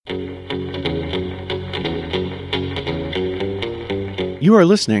You are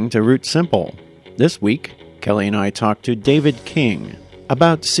listening to Root Simple. This week, Kelly and I talked to David King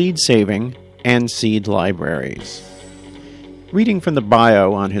about seed saving and seed libraries. Reading from the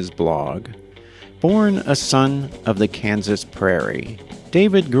bio on his blog, born a son of the Kansas prairie,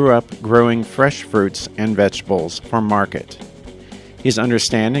 David grew up growing fresh fruits and vegetables for market. His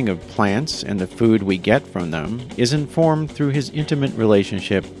understanding of plants and the food we get from them is informed through his intimate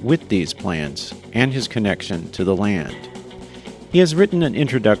relationship with these plants and his connection to the land. He has written an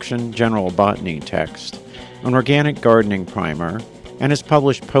introduction general botany text, an organic gardening primer, and has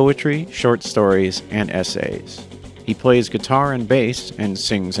published poetry, short stories, and essays. He plays guitar and bass and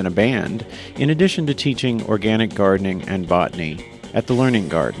sings in a band, in addition to teaching organic gardening and botany at the Learning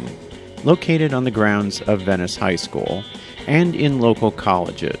Garden, located on the grounds of Venice High School, and in local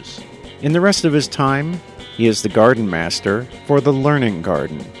colleges. In the rest of his time, he is the garden master for the Learning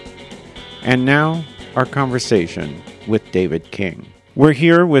Garden. And now, our conversation with David King. We're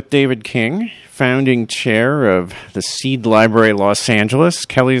here with David King, founding chair of the Seed Library Los Angeles.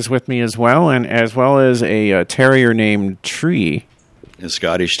 Kelly's with me as well as a terrier named Tree. A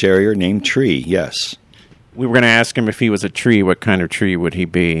Scottish terrier named Tree, yes. We were going to ask him if he was a tree, what kind of tree would he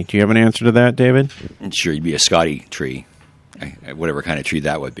be? Do you have an answer to that, David? Sure, he'd be a Scotty tree. Whatever kind of tree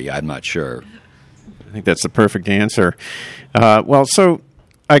that would be, I'm not sure. I think that's the perfect answer. So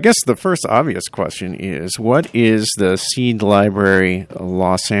I guess the first obvious question is, what is the Seed Library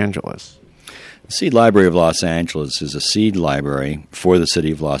Los Angeles? The Seed Library of Los Angeles is a seed library for the city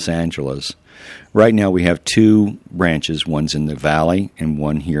of Los Angeles. Right now we have two branches, one's in the Valley and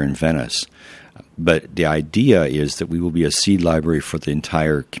one here in Venice. But the idea is that we will be a seed library for the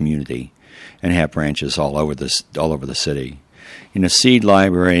entire community and have branches all over the city. In a seed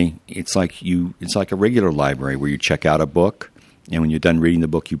library, it's like a regular library where you check out a book, and when you're done reading the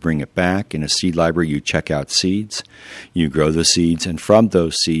book, you bring it back. In a seed library, you check out seeds, you grow the seeds, and from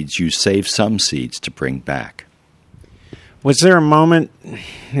those seeds, you save some seeds to bring back. Was there a moment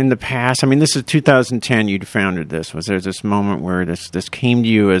in the past? I mean, this is 2010. You'd founded this. Was there this moment where this came to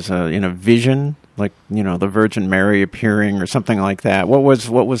you as in a vision, like the Virgin Mary appearing or something like that? What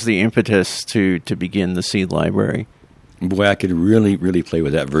was the impetus to begin the Seed Library? Boy, I could really, really play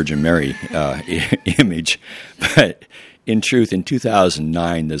with that Virgin Mary image, but in truth, in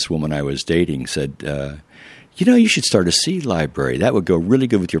 2009, this woman I was dating said, you should start a seed library. That would go really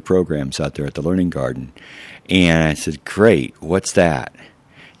good with your programs out there at the Learning Garden. And I said, great, what's that?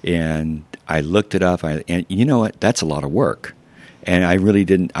 And I looked it up, and you know what? That's a lot of work. And I really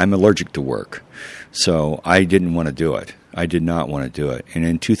didn't, I'm allergic to work. So I didn't want to do it. I did not want to do it. And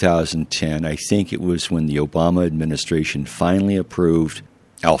in 2010, I think it was when the Obama administration finally approved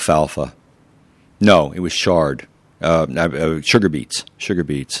alfalfa. No, it was chard. Sugar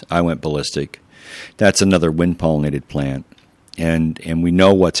beets. I went ballistic. That's another wind-pollinated plant. And we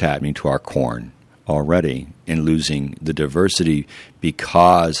know what's happening to our corn already in losing the diversity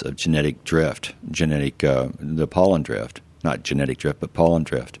because of genetic drift, the pollen drift. Not genetic drift, but pollen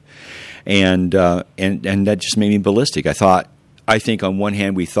drift. And that just made me ballistic. I think on one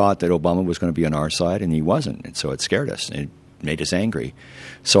hand we thought that Obama was going to be on our side, and he wasn't. And so it scared us. It made us angry.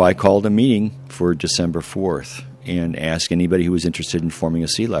 So I called a meeting for December 4th. And asked anybody who was interested in forming a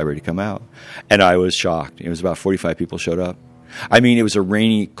seed library to come out. And I was shocked. It was about 45 people showed up. I mean, it was a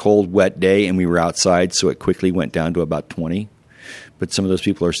rainy, cold, wet day, and we were outside, so it quickly went down to about 20. But some of those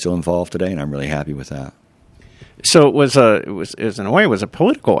people are still involved today, and I'm really happy with that. So it was in a way, it was a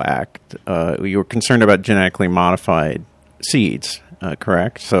political act. You were concerned about genetically modified seeds,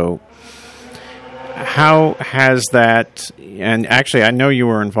 correct? So how has that, and actually I know you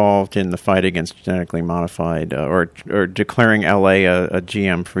were involved in the fight against genetically modified, or declaring LA a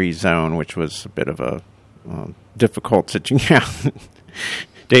GM-free zone, which was a bit of a difficult situation.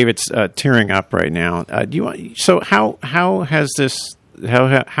 David's tearing up right now. How has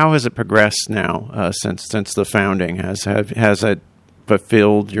it progressed now since the founding? Has it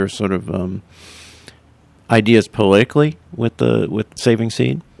fulfilled your sort of ideas politically with saving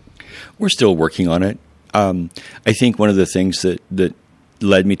seed? We're still working on it. I think one of the things that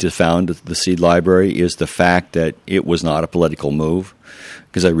led me to found the Seed Library is the fact that it was not a political move,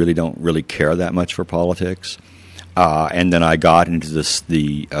 because I really don't really care that much for politics. And then I got into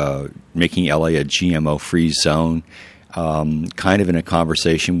the making LA a GMO-free zone, kind of in a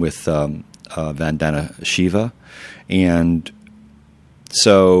conversation with Vandana Shiva. And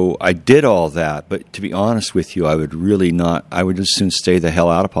so I did all that, but to be honest with you, I would as soon stay the hell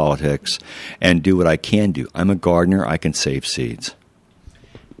out of politics and do what I can do. I'm a gardener. I can save seeds.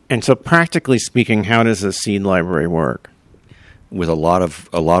 And so practically speaking, how does a seed library work? with a lot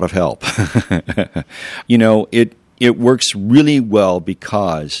of help. It works really well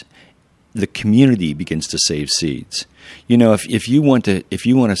because the community begins to save seeds. If you want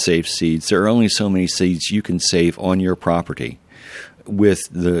to save seeds, there are only so many seeds you can save on your property, with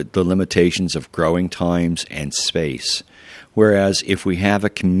the limitations of growing times and space. Whereas if we have a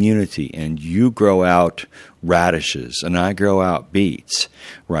community and you grow out radishes and I grow out beets,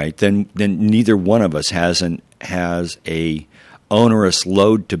 right, then neither one of us has a onerous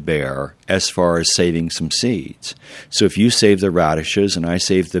load to bear as far as saving some seeds. So if you save the radishes and I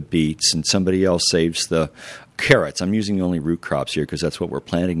save the beets and somebody else saves the carrots, I'm using only root crops here because that's what we're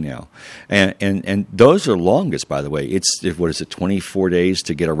planting now. And those are longest, by the way. It's 24 days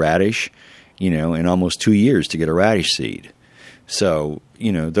to get a radish, and almost 2 years to get a radish seed. So,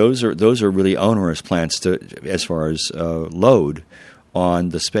 those are really onerous plants as far as load on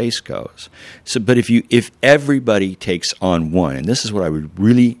the space goes. So, but if everybody takes on one, and this is what I would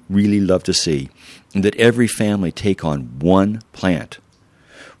really, really love to see, that every family take on one plant,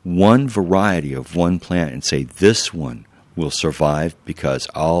 one variety of one plant, and say, this one will survive because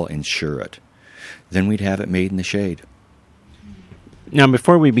I'll insure it, then we'd have it made in the shade. Now,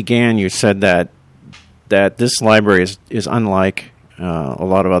 before we began, you said that this library is unlike a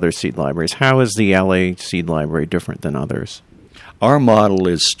lot of other seed libraries. How is the LA Seed Library different than others? Our model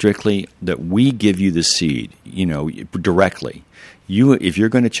is strictly that we give you the seed, directly. If you're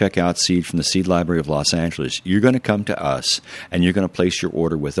going to check out seed from the Seed Library of Los Angeles, you're going to come to us and you're going to place your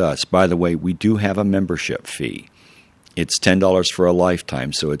order with us. By the way, we do have a membership fee. It's $10 for a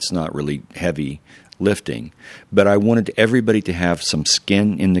lifetime, so it's not really heavy lifting. But I wanted everybody to have some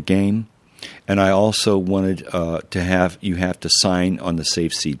skin in the game, and I also wanted you have to sign on the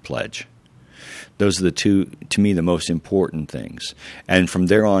Safe Seed Pledge. Those are the two, to me, the most important things. And from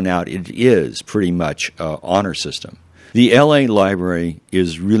there on out, it is pretty much an honor system. The LA library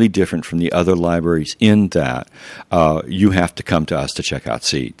is really different from the other libraries in that you have to come to us to check out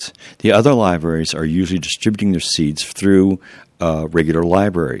seeds. The other libraries are usually distributing their seeds through regular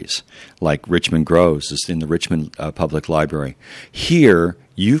libraries, like Richmond Grows is in the Richmond Public Library. Here,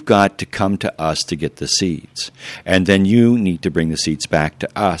 you've got to come to us to get the seeds. And then you need to bring the seeds back to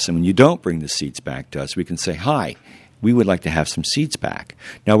us. And when you don't bring the seeds back to us, we can say, hi, we would like to have some seeds back.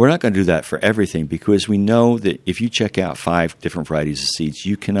 Now, we're not going to do that for everything because we know that if you check out 5 different varieties of seeds,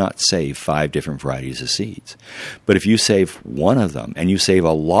 you cannot save 5 different varieties of seeds. But if you save one of them and you save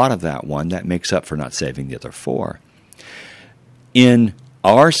a lot of that one, that makes up for not saving the other 4. In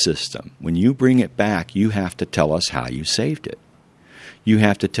our system, when you bring it back, you have to tell us how you saved it. You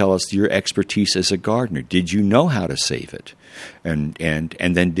have to tell us your expertise as a gardener. Did you know how to save it? And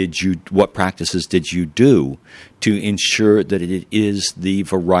then what practices did you do to ensure that it is the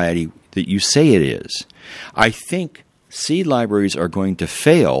variety that you say it is? I think seed libraries are going to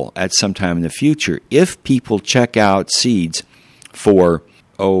fail at some time in the future if people check out seeds for,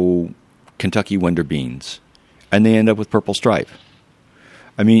 Kentucky Wonder beans, and they end up with purple stripe.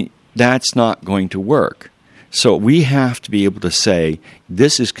 I mean, that's not going to work. So we have to be able to say,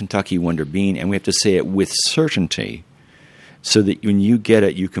 this is Kentucky Wonder Bean, and we have to say it with certainty so that when you get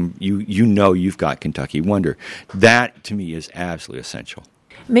it, you know you've got Kentucky Wonder. That, to me, is absolutely essential.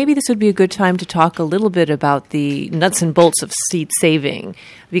 Maybe this would be a good time to talk a little bit about the nuts and bolts of seed saving,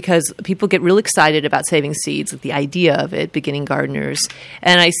 because people get real excited about saving seeds, with the idea of it, beginning gardeners.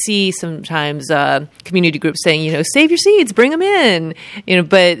 And I see sometimes community groups saying, save your seeds, bring them in.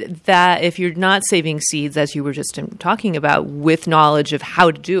 But that if you're not saving seeds, as you were just talking about, with knowledge of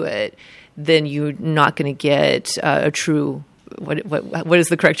how to do it, then you're not going to get a true what is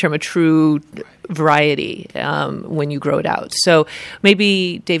the correct term? A true variety when you grow it out. So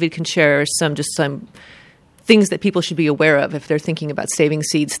maybe David can share some things that people should be aware of if they're thinking about saving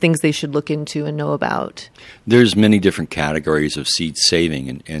seeds, things they should look into and know about. There's many different categories of seed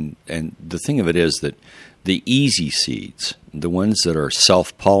saving, and the thing of it is that the easy seeds, the ones that are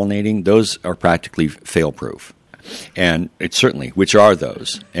self-pollinating, those are practically fail-proof. And it's certainly, which are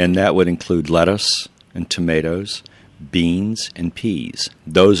those? And that would include lettuce and tomatoes, beans and peas.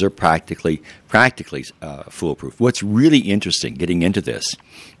 Those are practically foolproof. What's really interesting getting into this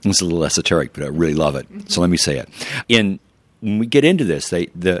is a little esoteric, but I really love it. So let me say it. When we get into this,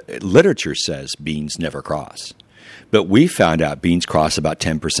 the literature says beans never cross. But we found out beans cross about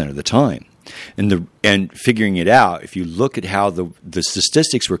 10% of the time. And figuring it out, if you look at how the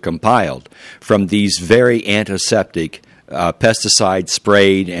statistics were compiled from these very antiseptic pesticide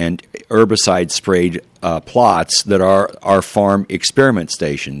sprayed and herbicide sprayed plots that are farm experiment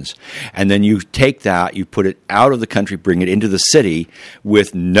stations. And then you take that, you put it out of the country, bring it into the city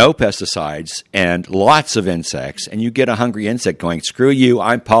with no pesticides and lots of insects, and you get a hungry insect going, screw you,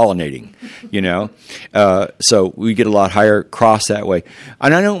 I'm pollinating, So we get a lot higher cross that way.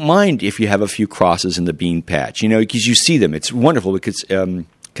 And I don't mind if you have a few crosses in the bean patch, because you see them. It's wonderful because,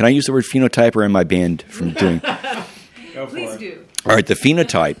 can I use the word phenotype, or am I banned from doing? Please do. All right, the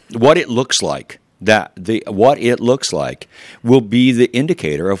phenotype, what it looks like. What it looks like will be the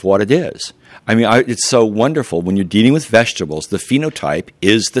indicator of what it is. I mean, it's so wonderful when you're dealing with vegetables. The phenotype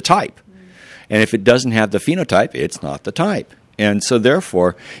is the type, and if it doesn't have the phenotype, it's not the type. And so,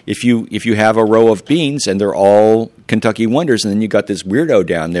 therefore, if you have a row of beans and they're all Kentucky Wonders, and then you got this weirdo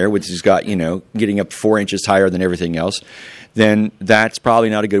down there which has got getting up 4 inches higher than everything else, then that's probably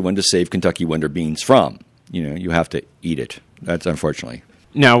not a good one to save Kentucky Wonder beans from. You have to eat it. That's unfortunately.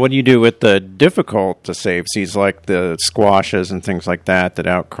 Now, what do you do with the difficult to save seeds like the squashes and things like that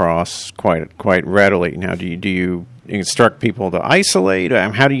outcross quite readily? Now, do you instruct people to isolate?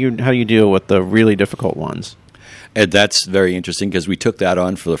 How do you deal with the really difficult ones? And that's very interesting because we took that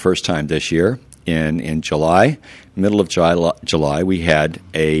on for the first time this year in July, middle of July. We had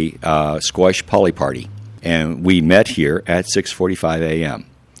a squash poly party, and we met here at 6:45 a.m.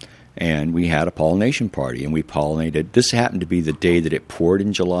 And we had a pollination party, and we pollinated. This happened to be the day that it poured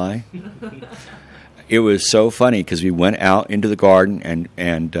in July. It was so funny because we went out into the garden,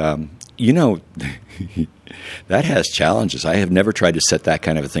 and that has challenges. I have never tried to set that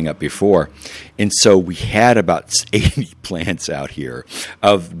kind of a thing up before. And so we had about 80 plants out here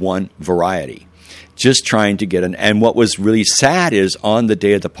of one variety, just trying to get and what was really sad is on the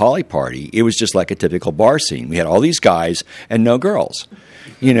day of the poly party, it was just like a typical bar scene. We had all these guys and no girls.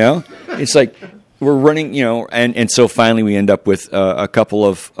 It's like we're running, and so finally we end up with a couple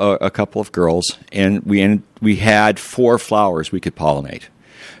of girls, and we had 4 flowers we could pollinate,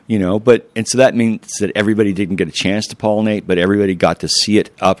 and so that means that everybody didn't get a chance to pollinate, but everybody got to see it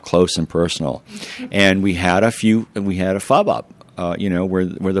up close and personal, and we had a fob up,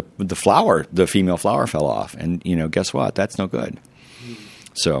 where the female flower fell off, and guess what? That's no good.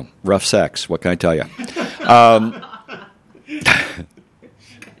 So rough sex. What can I tell you?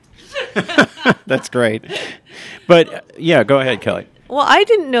 That's great. But, yeah, go ahead, Kelly. Well, I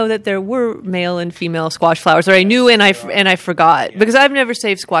didn't know that there were male and female squash flowers, or I knew and I forgot, because I've never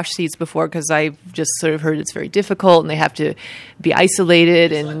saved squash seeds before because I've just sort of heard it's very difficult and they have to be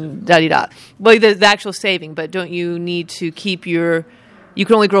isolated and da-di-da. Well, the actual saving, but don't you need to keep you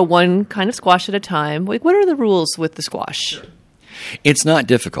can only grow one kind of squash at a time. Like, what are the rules with the squash? It's not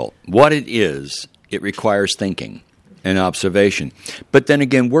difficult. What it is, it requires thinking and observation. But then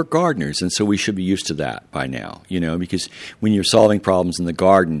again, we're gardeners, and so we should be used to that by now, because when you're solving problems in the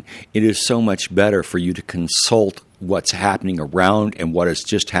garden, it is so much better for you to consult what's happening around and what has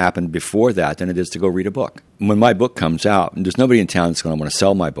just happened before that than it is to go read a book. When my book comes out, and there's nobody in town that's going to want to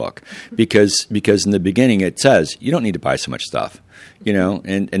sell my book, because in the beginning it says, you don't need to buy so much stuff.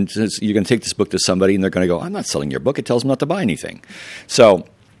 And since you're going to take this book to somebody and they're going to go, I'm not selling your book. It tells them not to buy anything. So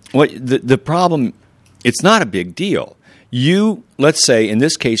the problem, it's not a big deal. Let's say, in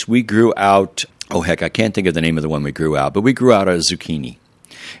this case, we grew out, I can't think of the name of the one we grew out, but we grew out a zucchini.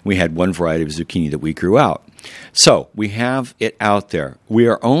 We had one variety of zucchini that we grew out. So we have it out there. We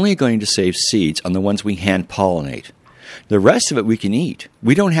are only going to save seeds on the ones we hand pollinate. The rest of it we can eat.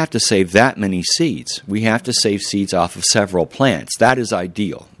 We don't have to save that many seeds. We have to save seeds off of several plants. That is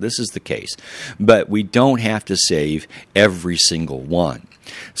ideal. This is the case. But we don't have to save every single one.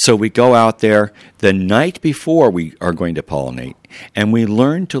 So we go out there the night before we are going to pollinate, and we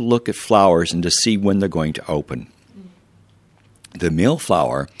learn to look at flowers and to see when they're going to open. The male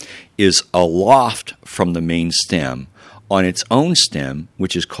flower is aloft from the main stem on its own stem,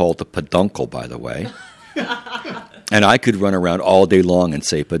 which is called the peduncle, by the way. And I could run around all day long and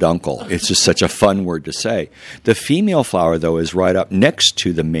say peduncle. It's just such a fun word to say. The female flower, though, is right up next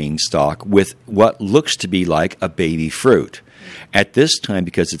to the main stalk with what looks to be like a baby fruit. At this time,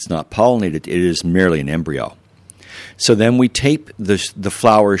 because it's not pollinated, it is merely an embryo. So then we tape the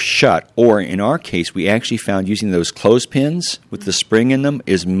flowers shut, or in our case, we actually found using those clothespins with the spring in them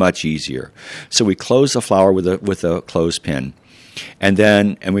is much easier. So we close the flower with a clothespin.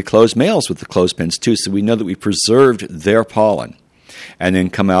 And we close males with the clothespins too, so we know that we preserved their pollen. And then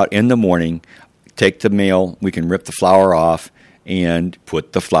come out in the morning, take the male, we can rip the flower off, and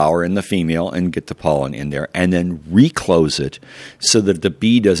put the flower in the female and get the pollen in there, and then reclose it so that the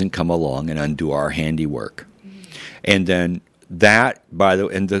bee doesn't come along and undo our handiwork. And then that, by the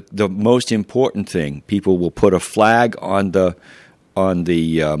way, and the most important thing, people will put a flag on the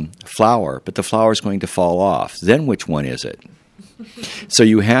flower, but the flower is going to fall off. Then which one is it? So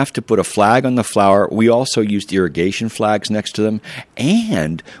you have to put a flag on the flower. We also used irrigation flags next to them,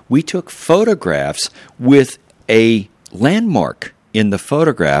 and we took photographs with a landmark in the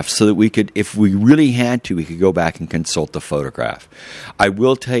photograph so that we could, if we really had to, we could go back and consult the photograph. I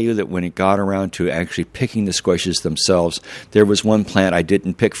will tell you that when it got around to actually picking the squashes themselves, there was one plant I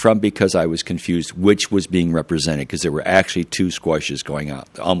didn't pick from because I was confused which was being represented, because there were actually two squashes going out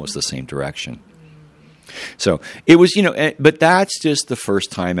almost the same direction. So it was, but that's just the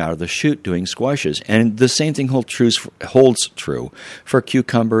first time out of the chute doing squashes. And the same thing holds true for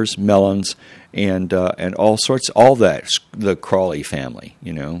cucumbers, melons, and all sorts, all that, the Crawley family,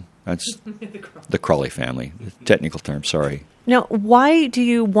 that's the Crawley family, the technical term, sorry. Now, why do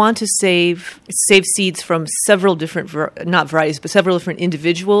you want to save seeds from several different, not varieties, but several different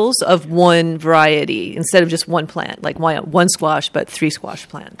individuals of one variety instead of just one plant? Like why one squash, but 3 squash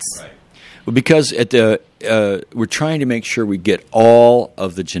plants? Right. Well, because we're trying to make sure we get all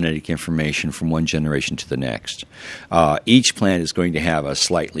of the genetic information from one generation to the next. Each plant is going to have a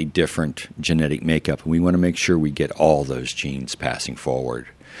slightly different genetic makeup, and we want to make sure we get all those genes passing forward.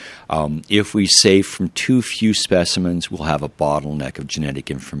 If we save from too few specimens, we'll have a bottleneck of genetic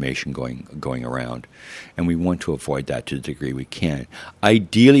information going around, and we want to avoid that to the degree we can.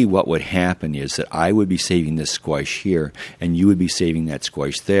 Ideally, what would happen is that I would be saving this squash here, and you would be saving that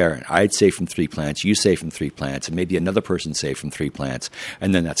squash there. And I'd save from 3 plants, you save from 3 plants, and maybe another person save from 3 plants,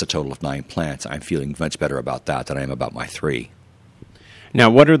 and then that's a total of 9 plants. I'm feeling much better about that than I am about my 3. Now,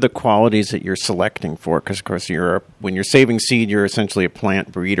 what are the qualities that you're selecting for? Because, of course, when you're saving seed, you're essentially a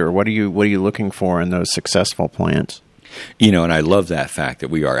plant breeder. What are you looking for in those successful plants? And I love that fact that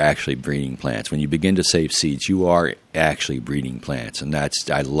we are actually breeding plants. When you begin to save seeds, you are actually breeding plants, and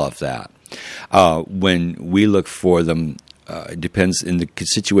I love that. When we look for them, it depends. In the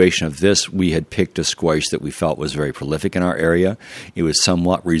situation of this, we had picked a squash that we felt was very prolific in our area. It was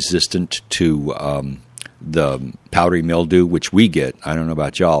somewhat resistant to the powdery mildew, which we get. I don't know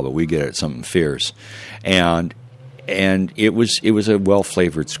about y'all, but we get it something fierce, and it was a well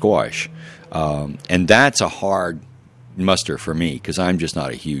flavored squash, and that's a hard muster for me because I'm just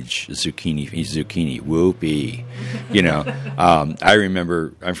not a huge zucchini whoopee, I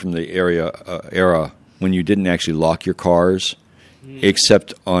remember I'm from the era when you didn't actually lock your cars,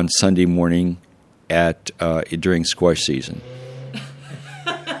 except on Sunday morning during squash season.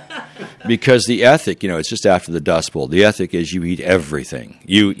 Because the ethic, it's just after the Dust Bowl. The ethic is you eat everything.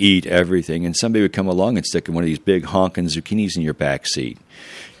 You eat everything. And somebody would come along and stick one of these big honking zucchinis in your back seat.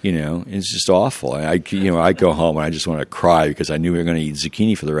 It's just awful. I go home and I just want to cry because I knew we were going to eat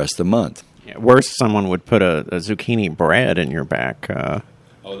zucchini for the rest of the month. Yeah, worse, someone would put a zucchini bread in your back.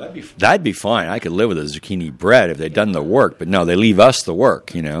 That'd be fine. I could live with a zucchini bread if they'd done the work. But no, they leave us the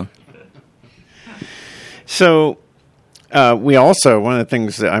work, So... we also, one of the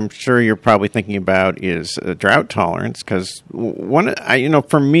things that I'm sure you're probably thinking about is drought tolerance, because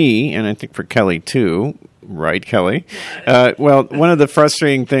for me, and I think for Kelly too, right, Kelly? One of the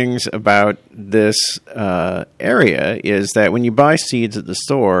frustrating things about this area is that when you buy seeds at the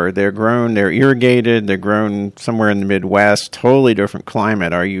store, they're irrigated, they're grown somewhere in the Midwest, totally different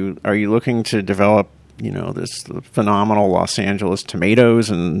climate. Are you looking to develop this phenomenal Los Angeles tomatoes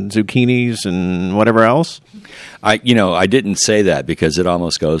and zucchinis and whatever else? I didn't say that because it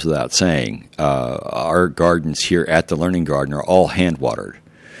almost goes without saying. Our gardens here at the Learning Garden are all hand watered.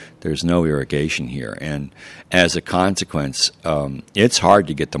 There's no irrigation here. And as a consequence, it's hard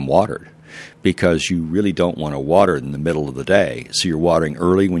to get them watered because you really don't want to water in the middle of the day. So you're watering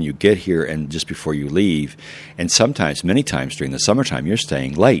early when you get here and just before you leave. And sometimes, many times during the summertime, you're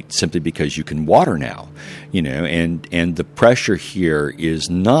staying late simply because you can water now, and the pressure here is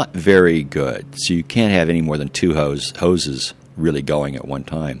not very good. So you can't have any more than 2 hoses really going at one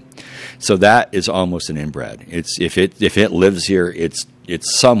time. So that is almost an inbred. If it lives here,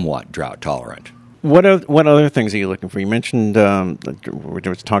 it's somewhat drought tolerant. What other things are you looking for? You mentioned we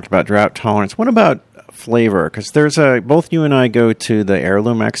just talked about drought tolerance. What about flavor? Because there's both you and I go to the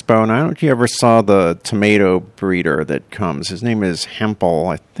Heirloom Expo, and I don't know if you ever saw the tomato breeder that comes. His name is Hempel.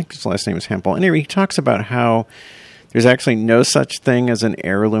 I think his last name is Hempel. Anyway, he talks about how there's actually no such thing as an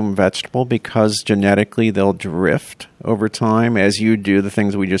heirloom vegetable because genetically they'll drift over time as you do the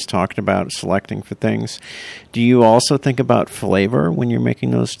things we just talked about, selecting for things. Do you also think about flavor when you're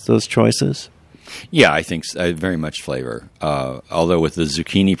making those choices? Yeah, I think very much flavor. Although with the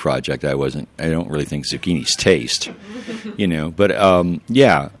zucchini project, I don't really think zucchinis taste, But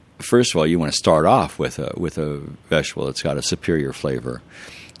first of all, you want to start off with a vegetable that's got a superior flavor.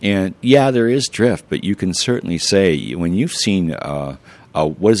 And yeah, there is drift, but you can certainly say when you've seen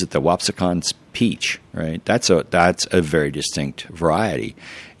what is it, the Wapsicon's peach, right? That's a very distinct variety,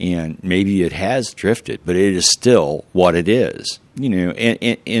 and maybe it has drifted, but it is still what it is,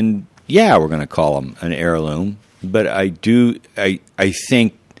 And yeah, we're going to call him an heirloom, but I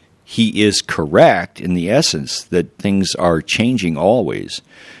think he is correct in the essence that things are changing always.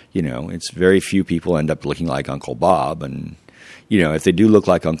 It's very few people end up looking like Uncle Bob, and if they do look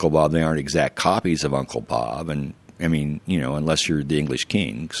like Uncle Bob, they aren't exact copies of Uncle Bob. And I mean, unless you're the English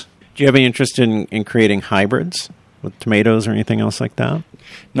Kings. Do you have any interest in creating hybrids with tomatoes or anything else like that?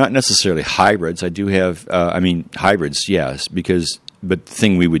 Not necessarily hybrids. I do have, hybrids, yes, but the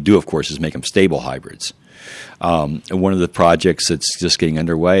thing we would do, of course, is make them stable hybrids. One of the projects that's just getting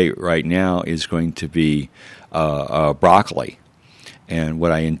underway right now is going to be broccoli.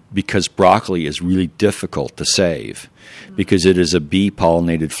 And because broccoli is really difficult to save, because it is a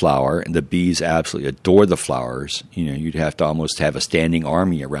bee-pollinated flower, and the bees absolutely adore the flowers. You'd have to almost have a standing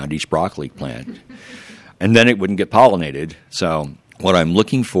army around each broccoli plant, and then it wouldn't get pollinated. So what I'm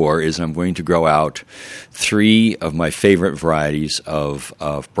looking for is I'm going to grow out 3 of my favorite varieties of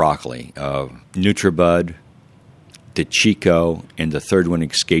broccoli: NutriBud, DeChico, and the third one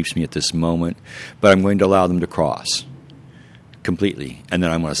escapes me at this moment. But I'm going to allow them to cross completely, and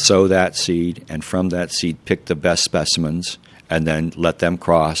then I'm going to sow that seed, and from that seed pick the best specimens, and then let them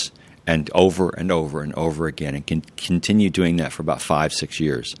cross, and over and over and over again, and can continue doing that for about 5-6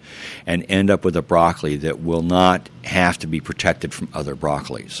 years, and end up with a broccoli that will not have to be protected from other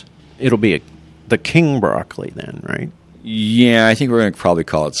broccolis. It'll be the king broccoli then, right? Yeah, I think we're going to probably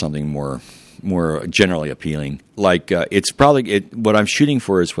call it something more generally appealing. Like what I'm shooting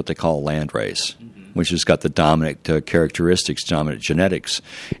for is what they call a landrace, which has got the dominant characteristics, dominant genetics,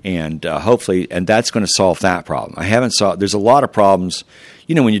 and hopefully, and that's going to solve that problem. There's a lot of problems,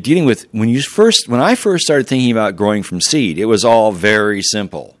 when you're dealing with, when I first started thinking about growing from seed, it was all very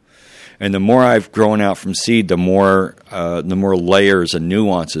simple. And the more I've grown out from seed, the more layers and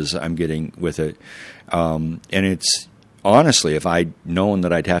nuances I'm getting with it. And it's, honestly, if I'd known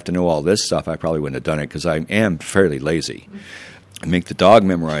that I'd have to know all this stuff, I probably wouldn't have done it, because I am fairly lazy. Make the dog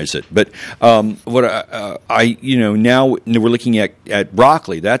memorize it. But now we're looking at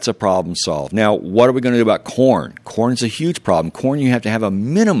broccoli. That's a problem solved. Now, what are we going to do about corn? Corn is a huge problem. Corn, you have to have a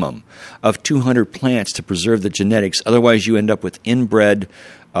minimum of 200 plants to preserve the genetics. Otherwise, you end up with inbred,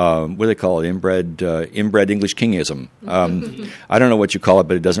 what do they call it? Inbred English Kingism. I don't know what you call it,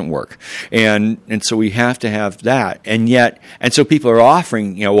 but it doesn't work. And so we have to have that. And so people are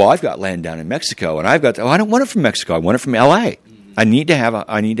offering, well, I've got land down in Mexico, and I don't want it from Mexico. I want it from L.A. I need to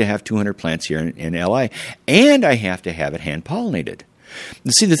have 200 plants here in LA, and I have to have it hand pollinated.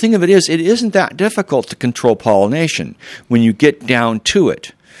 See, the thing of it isn't that difficult to control pollination when you get down to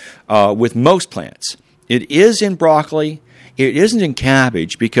it. With most plants, it is in broccoli. It isn't in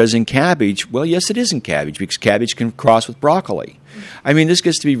cabbage, because in cabbage, well, yes, it is in cabbage, because cabbage can cross with broccoli. I mean, this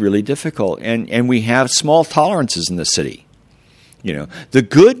gets to be really difficult, and we have small tolerances in the city. The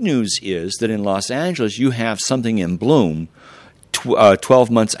good news is that in Los Angeles, you have something in bloom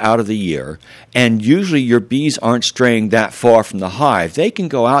 12 months out of the year, and usually your bees aren't straying that far from the hive. They can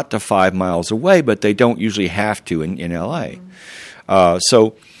go out to 5 miles away, but they don't usually have to in LA.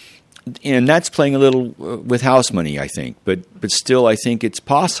 And that's playing a little with house money, I think, but still I think it's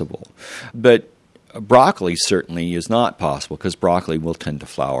possible. But broccoli certainly is not possible, because broccoli will tend to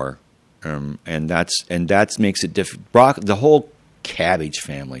flower, and that makes it difficult. The whole cabbage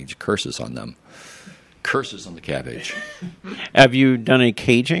family, curses on them. Curses on the cabbage. Have you done a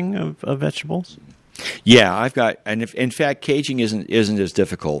caging of vegetables? Yeah, I've got, and in fact, caging isn't as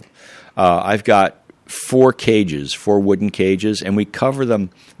difficult. I've got 4 wooden cages, and we cover them.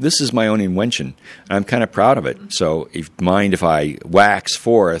 This is my own invention, and I'm kind of proud of it. So, if I wax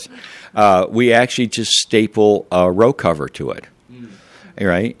forth, we actually just staple a row cover to it,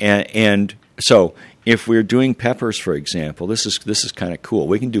 right? And so, if we're doing peppers, for example, this is kind of cool.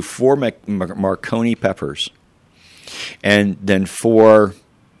 We can do 4 Marconi peppers, and then 4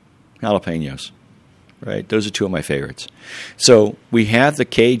 jalapenos. Right, those are 2 of my favorites. So we have the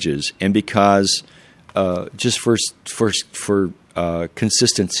cages, and because just for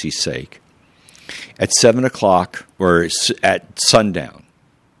consistency's sake, at 7 o'clock or at sundown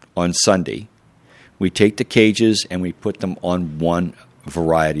on Sunday, we take the cages and we put them on one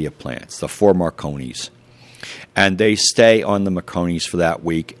variety of plants, the 4 Marconis, and they stay on the Marconis for that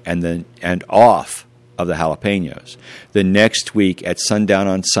week, and off of the jalapenos. The next week at sundown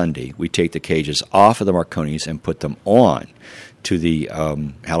on Sunday, we take the cages off of the Marconis and put them on to the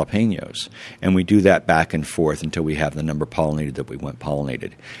jalapenos. And we do that back and forth until we have the number pollinated that we want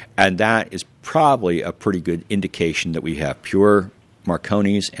pollinated. And that is probably a pretty good indication that we have pure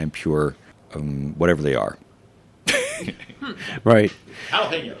Marconis and pure whatever they are. Right.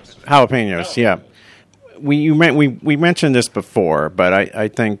 Jalapenos, yeah. We mentioned this before, but I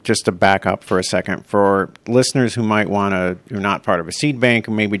think just to back up for a second, for listeners who might want to, who are not part of a seed bank,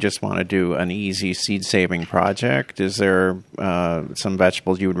 and maybe just want to do an easy seed saving project, is there some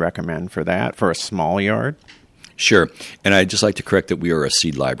vegetables you would recommend for that, for a small yard? Sure. And I'd just like to correct that we are a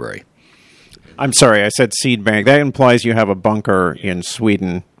seed library. I'm sorry, I said seed bank. That implies you have a bunker in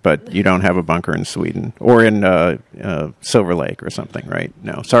Sweden, but you don't have a bunker in Sweden or in Silver Lake or something, right?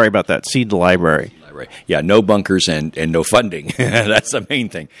 No, sorry about that. Seed library. Yeah, no bunkers and no funding. That's the main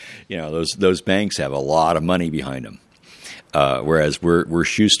thing. You know, those banks have a lot of money behind them, whereas we're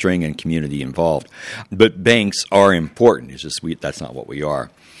shoestring and community involved. But banks are important. It's just that's not what we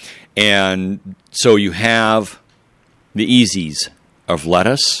are. And so you have the easies of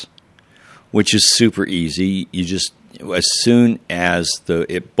lettuce, which is super easy. You just, as soon as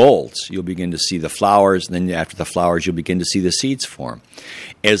it bolts, you'll begin to see the flowers, and then after the flowers, you'll begin to see the seeds form.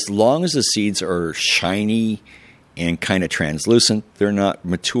 As long as the seeds are shiny and kind of translucent, they're not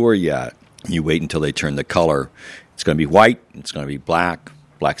mature yet. You wait until they turn the color. It's going to be white. It's going to be black.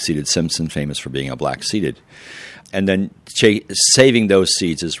 Black-seeded Simpson, famous for being a black-seeded. And then saving those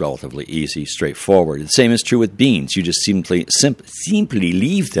seeds is relatively easy, straightforward. The same is true with beans. You just simply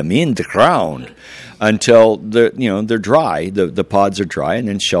leave them in the ground until they're dry. The pods are dry, and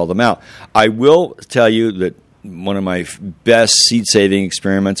then shell them out. I will tell you that one of my best seed saving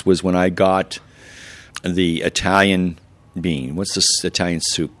experiments was when I got the Italian bean. What's this Italian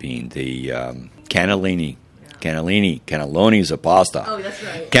soup bean? The cannellini. Cannelloni is a pasta. Oh, that's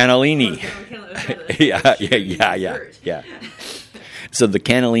right. Cannellini. Yeah. So the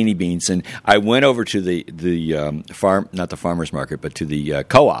cannellini beans, and I went over to the farm, not the farmer's market, but to the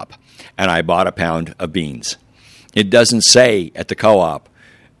co-op, and I bought a pound of beans. It doesn't say at the co-op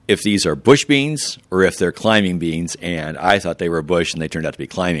if these are bush beans or if they're climbing beans, and I thought they were bush, and they turned out to be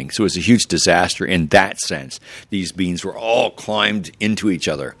climbing. So it was a huge disaster in that sense. These beans were all climbed into each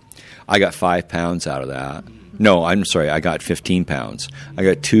other. I got 5 pounds out of that. No, I'm sorry, I got 15 pounds. I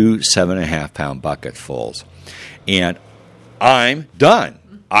got 2 7.5-pound bucketfuls. And I'm done.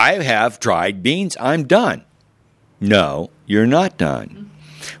 I have dried beans. I'm done. No, you're not done.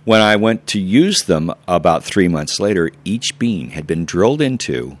 When I went to use them about 3 months later, each bean had been drilled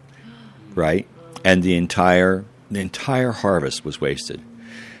into, right? And the entire harvest was wasted.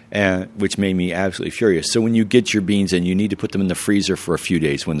 Which made me absolutely furious. So when you get your beans in, you need to put them in the freezer for a few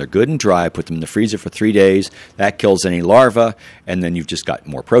days. When they're good and dry, put them in the freezer for 3 days. That kills any larvae, and then you've just got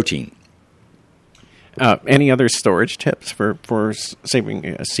more protein. Any other storage tips for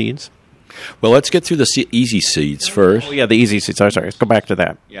saving seeds? Well, let's get through the easy seeds first. Oh, yeah, the easy seeds. Sorry, let's go back to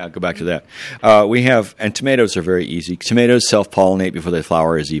that. Yeah, go back to that. We have, and tomatoes are very easy. Tomatoes self-pollinate before the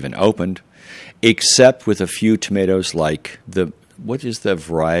flower is even opened, except with a few tomatoes like what is the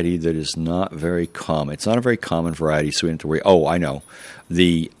variety that is not very common? It's not a very common variety, so we don't have to worry. Oh, I know.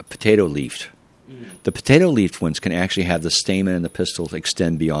 The potato leafed. Mm-hmm. The potato leafed ones can actually have the stamen and the pistils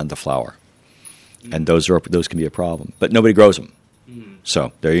extend beyond the flower. Mm-hmm. And those can be a problem. But nobody grows them. Mm-hmm.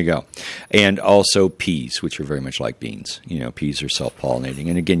 So there you go. And also peas, which are very much like beans. Peas are self-pollinating.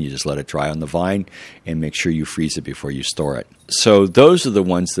 And again, you just let it dry on the vine and make sure you freeze it before you store it. So those are the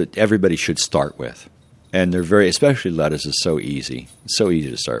ones that everybody should start with. And they're especially lettuce is so easy. It's so easy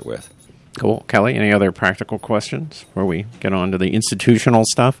to start with. Cool. Kelly, any other practical questions before we get on to the institutional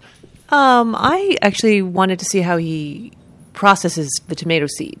stuff? I actually wanted to see how he processes the tomato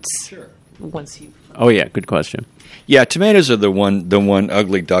seeds. Sure. Oh, yeah, good question. Yeah, tomatoes are the one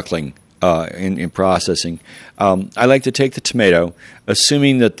ugly duckling in processing. I like to take the tomato,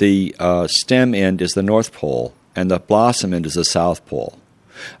 assuming that the stem end is the North Pole and the blossom end is the South Pole.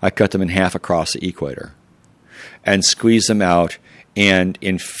 I cut them in half across the equator and squeeze them out. And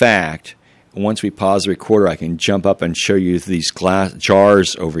in fact, once we pause the recorder, I can jump up and show you these glass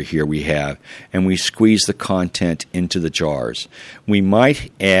jars over here we have, and we squeeze the content into the jars. We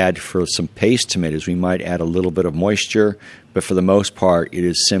might add, for some paste tomatoes, we might add a little bit of moisture, but for the most part, it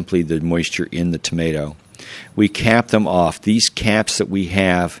is simply the moisture in the tomato. We cap them off. These caps that we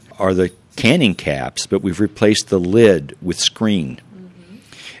have are the canning caps, but we've replaced the lid with screen.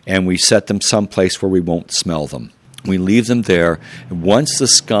 And we set them someplace where we won't smell them. We leave them there. Once the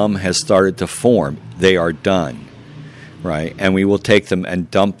scum has started to form, they are done, right? And we will take them and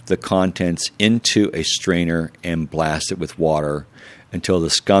dump the contents into a strainer and blast it with water until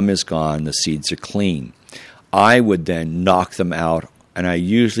the scum is gone, the seeds are clean. I would then knock them out, and I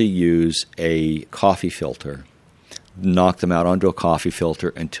usually use a coffee filter. Knock them out onto a coffee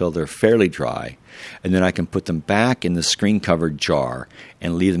filter until they're fairly dry, and then I can put them back in the screen-covered jar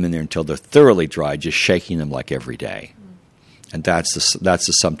and leave them in there until they're thoroughly dry, just shaking them like every day. And that's the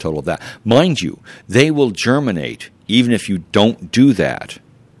sum total of that. Mind you, they will germinate even if you don't do that.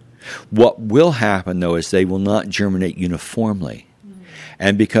 What will happen, though, is they will not germinate uniformly.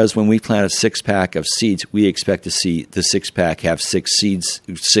 And because when we plant a six-pack of seeds, we expect to see the six-pack have 6 seeds,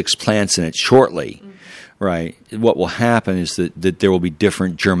 6 plants in it shortly. Right. What will happen is that there will be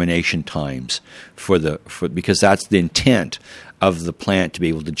different germination times because that's the intent of the plant, to be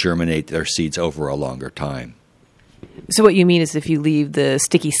able to germinate their seeds over a longer time. So what you mean is if you leave the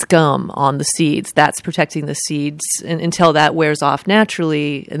sticky scum on the seeds, that's protecting the seeds until that wears off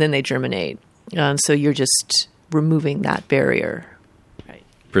naturally, and then they germinate. So you're just removing that barrier. Right.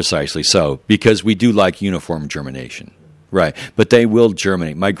 Precisely so, because we do like uniform germination. Right, but they will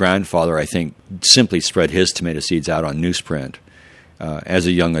germinate. My grandfather, I think, simply spread his tomato seeds out on newsprint. As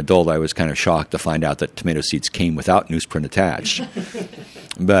a young adult, I was kind of shocked to find out that tomato seeds came without newsprint attached.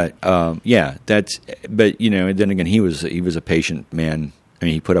 But But then again, he was a patient man. I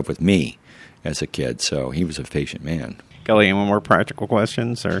mean, he put up with me as a kid, so he was a patient man. Kelly, any more practical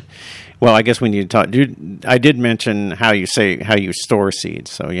questions? Well, I guess we need to talk. I did mention how you store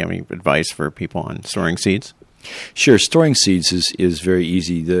seeds. So, you have any advice for people on storing seeds? Sure. Storing seeds is very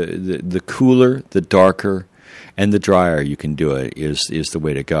easy. The cooler, the darker, and the drier you can do it is the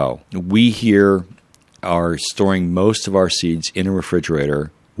way to go. We here are storing most of our seeds in a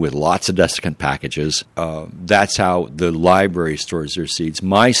refrigerator with lots of desiccant packages. That's how the library stores their seeds.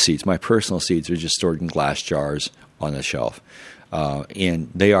 My personal seeds, are just stored in glass jars on the shelf.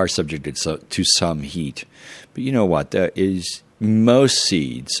 And they are subjected to some heat. But you know what? Most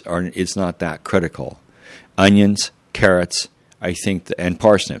seeds it's not that critical. Onions, carrots, and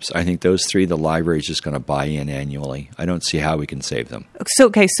parsnips. I think those 3 the library is just going to buy in annually. I don't see how we can save them.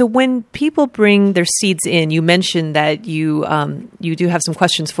 So when people bring their seeds in, you mentioned that you do have some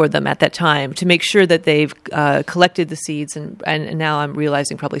questions for them at that time to make sure that they've collected the seeds, and now I'm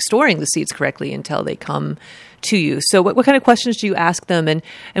realizing probably storing the seeds correctly until they come to you. So what kind of questions do you ask them, and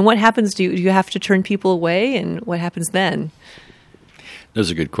what happens? Do you have to turn people away, and what happens then? Those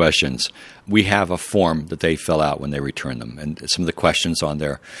are good questions. We have a form that they fill out when they return them, and some of the questions on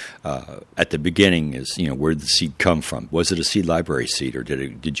there at the beginning is, where did the seed come from? Was it a seed library seed, or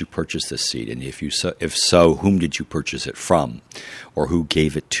did you purchase this seed? And if so, whom did you purchase it from, or who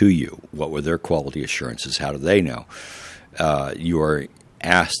gave it to you? What were their quality assurances? How do they know? You are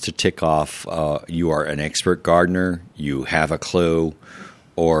asked to tick off. You are an expert gardener. You have a clue,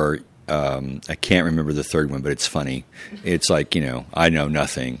 or I can't remember the third one, but it's funny. It's like, I know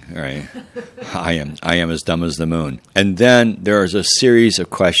nothing, right? I am as dumb as the moon. And then there is a series of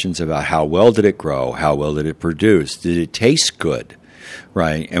questions about how well did it grow? How well did it produce? Did it taste good?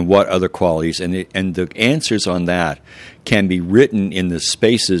 Right? And what other qualities? And the answers on that can be written in the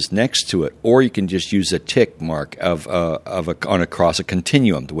spaces next to it, or you can just use a tick mark across a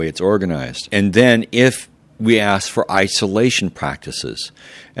continuum, the way it's organized. And then if we ask for isolation practices,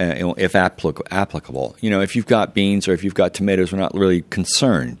 if applicable. If you've got beans or if you've got tomatoes, we're not really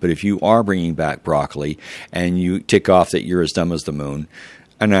concerned. But if you are bringing back broccoli and you tick off that you're as dumb as the moon,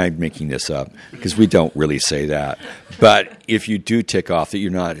 and I'm making this up because we don't really say that, but if you do tick off that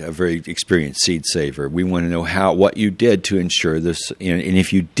you're not a very experienced seed saver, we want to know what you did to ensure this. And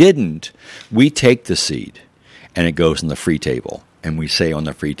if you didn't, we take the seed and it goes on the free table, and we say on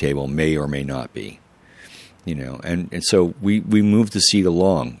the free table may or may not be. And so we move the seed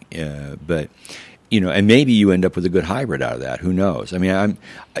along, but and maybe you end up with a good hybrid out of that. Who knows? I mean,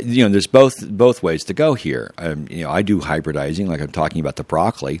 there's both ways to go here. I do hybridizing, like I'm talking about the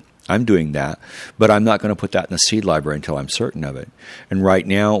broccoli. I'm doing that, but I'm not going to put that in the seed library until I'm certain of it. And right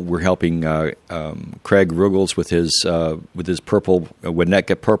now, we're helping Craig Ruggles with his purple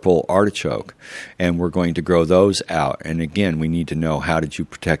Winnetka purple artichoke, and we're going to grow those out. And again, we need to know, how did you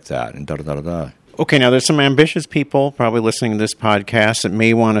protect that, and da-da-da-da-da. Okay, now there's some ambitious people probably listening to this podcast that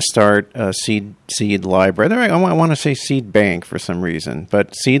may want to start a seed library. I want to say seed bank for some reason,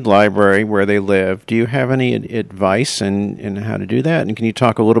 but seed library where they live. Do you have any advice in how to do that? And can you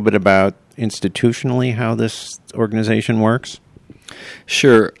talk a little bit about institutionally how this organization works?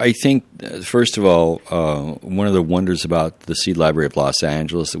 Sure. I think, first of all, one of the wonders about the Seed Library of Los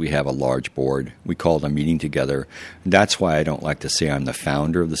Angeles is that we have a large board. We call them meeting together. That's why I don't like to say I'm the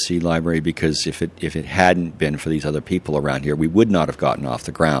founder of the Seed Library, because if it hadn't been for these other people around here, we would not have gotten off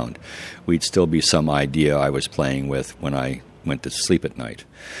the ground. We'd still be some idea I was playing with when I went to sleep at night.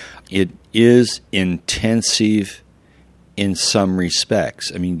 It is intensive in some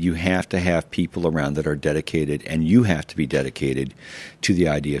respects. I mean, you have to have people around that are dedicated, and you have to be dedicated to the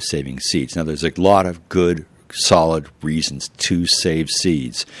idea of saving seeds. Now, there's a lot of good, solid reasons to save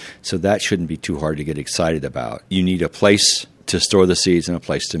seeds, so that shouldn't be too hard to get excited about. You need a place to store the seeds and a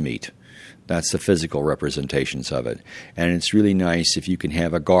place to meet. That's the physical representations of it. And it's really nice if you can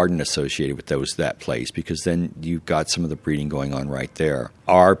have a garden associated with that place, because then you've got some of the breeding going on right there.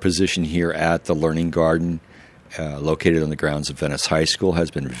 Our position here at the Learning Garden, located on the grounds of Venice High School, has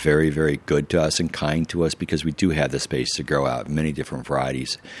been very, very good to us and kind to us, because we do have the space to grow out many different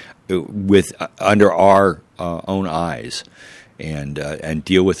varieties under our own eyes, and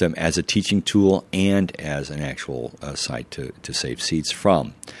deal with them as a teaching tool and as an actual site to save seeds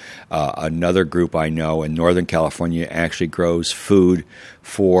from. Another group I know in Northern California actually grows food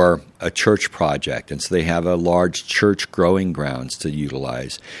for a church project, and so they have a large church growing grounds to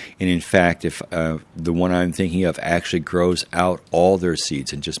utilize. And in fact, if the one I'm thinking of actually grows out all their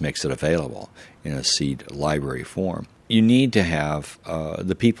seeds and just makes it available in a seed library form. You need to have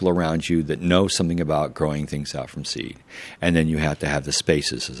the people around you that know something about growing things out from seed. And then you have to have the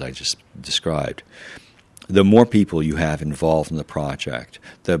spaces, as I just described. The more people you have involved in the project,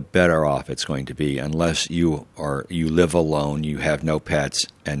 the better off it's going to be, unless you live alone, you have no pets,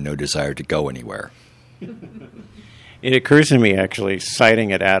 and no desire to go anywhere. It occurs to me, actually, citing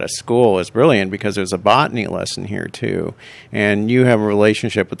it at a school is brilliant, because there's a botany lesson here, too. And you have a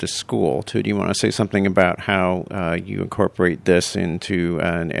relationship with the school, too. Do you want to say something about how you incorporate this into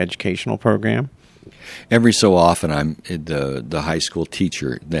an educational program? Every so often, I'm the high school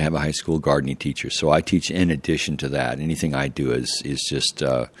teacher. They have a high school gardening teacher, so I teach in addition to that. Anything I do is just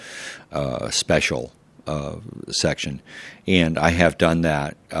special section, and I have done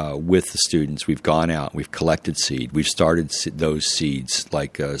that with the students. We've gone out, we've collected seed, we've started those seeds,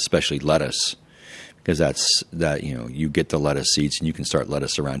 like especially lettuce, because you get the lettuce seeds and you can start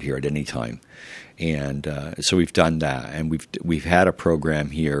lettuce around here at any time, and so we've done that, and we've had a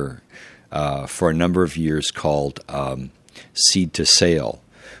program here for a number of years called Seed to Sale,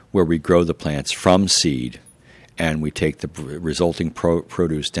 where we grow the plants from seed, and we take the resulting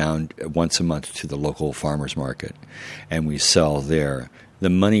produce down once a month to the local farmers market, and we sell there. The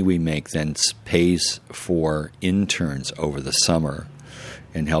money we make then pays for interns over the summer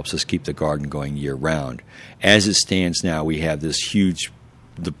and helps us keep the garden going year-round. As it stands now, we have this huge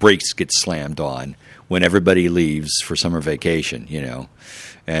 – the brakes get slammed on when everybody leaves for summer vacation,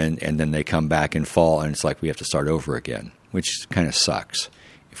 and then they come back in fall, and it's like we have to start over again, which kind of sucks.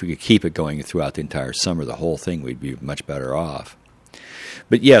 If we could keep it going throughout the entire summer, the whole thing, we'd be much better off.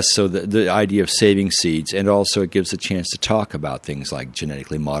 But yes, so the idea of saving seeds, and also it gives a chance to talk about things like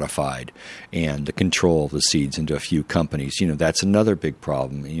genetically modified and the control of the seeds into a few companies. That's another big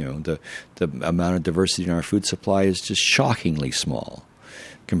problem. The amount of diversity in our food supply is just shockingly small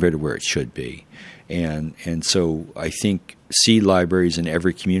compared to where it should be. And so I think seed libraries in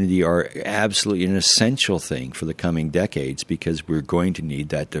every community are absolutely an essential thing for the coming decades, because we're going to need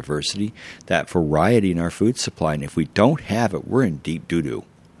that diversity, that variety in our food supply. And if we don't have it, we're in deep doo-doo.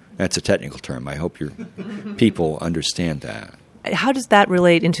 That's a technical term. I hope your people understand that. How does that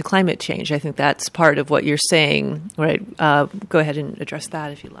relate into climate change? I think that's part of what you're saying, right? Go ahead and address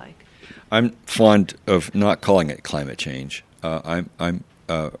that if you like. I'm fond of not calling it climate change.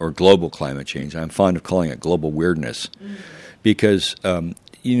 Or global climate change. I'm fond of calling it global weirdness, because so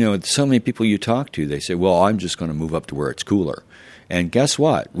many people you talk to, they say, well, I'm just going to move up to where it's cooler. And guess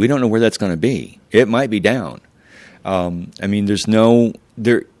what? We don't know where that's going to be. It might be down. It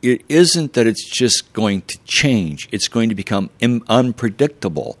isn't that it's just going to change. It's going to become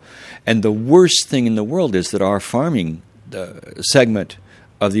unpredictable. And the worst thing in the world is that our farming segment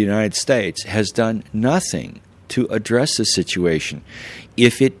of the United States has done nothing to address the situation.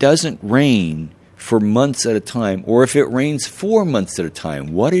 If it doesn't rain for months at a time, or if it rains 4 months at a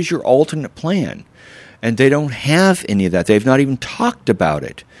time, what is your alternate plan? And they don't have any of that. They've not even talked about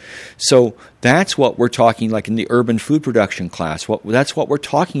it. So that's what we're talking, like in the urban food production class. That's what we're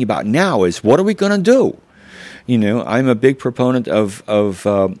talking about now, is what are we going to do? I'm a big proponent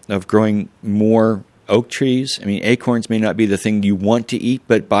of growing more oak trees. Acorns may not be the thing you want to eat,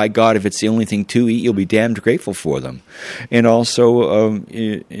 but by God, if it's the only thing to eat, you'll be damned grateful for them. And also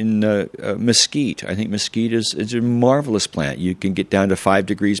in mesquite. I think mesquite is a marvelous plant. You can get down to 5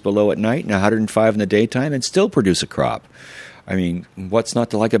 degrees below at night and 105 in the daytime and still produce a crop. What's not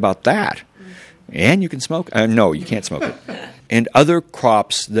to like about that? And you can smoke. No, you can't smoke it. And other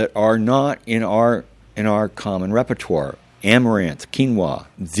crops that are not in our common repertoire. amaranth, quinoa.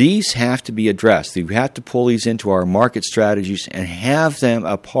 These have to be addressed. We have to pull these into our market strategies and have them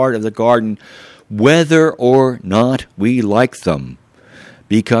a part of the garden whether or not we like them,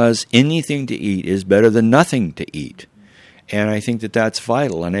 because anything to eat is better than nothing to eat. And I think that that's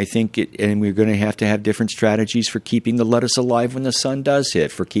vital. And I think and we're going to have different strategies for keeping the lettuce alive when the sun does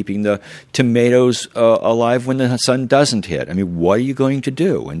hit, for keeping the tomatoes alive when the sun doesn't hit. I mean, what are you going to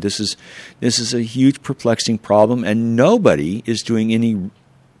do? And this is a huge perplexing problem, and nobody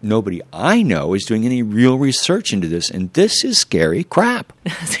I know is doing any real research into this, and this is scary crap.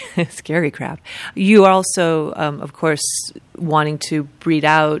 Scary crap. You are also, of course, wanting to breed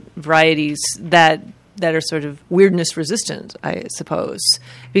out varieties that are sort of weirdness resistant, I suppose,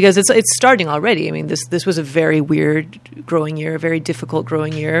 because it's starting already. I mean, this was a very weird growing year, a very difficult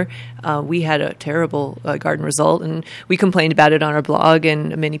growing year. We had a terrible garden result, and we complained about it on our blog,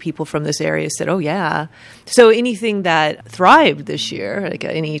 and many people from this area said, oh, yeah. So anything that thrived this year, like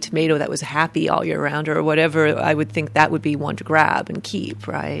any tomato that was happy all year round or whatever, I would think that would be one to grab and keep,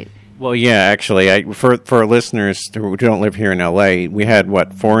 right? Well, yeah, actually, for our listeners who don't live here in L.A., we had,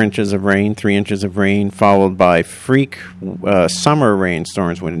 4 inches of rain, 3 inches of rain, followed by freak summer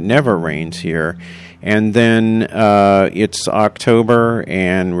rainstorms when it never rains here. And then it's October,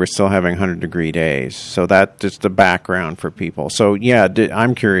 and we're still having 100-degree days. So that's just the background for people. So, yeah,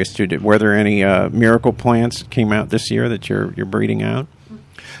 I'm curious, too, were there any miracle plants that came out this year that you're breeding out?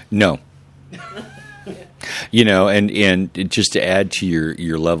 No. And just to add to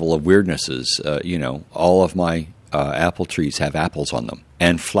your level of weirdnesses, all of my apple trees have apples on them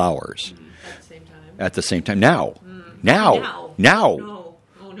and flowers. At the same time. Now.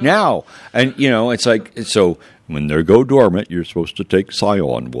 And, it's like, so when they go dormant, you're supposed to take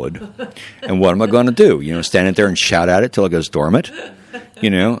scion wood. And what am I going to do? Stand there and shout at it till it goes dormant?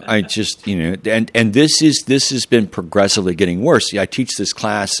 I just, and this has been progressively getting worse. I teach this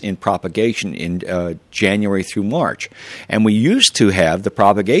class in propagation in January through March. And we used to have the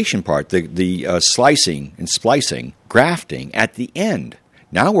propagation part, the slicing and splicing, grafting at the end.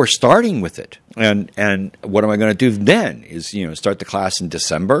 Now we're starting with it. And what am I going to do then is, start the class in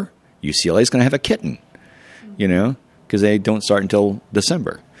December. UCLA is going to have a kitten, because they don't start until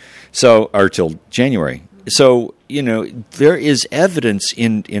December. Or till January. So, there is evidence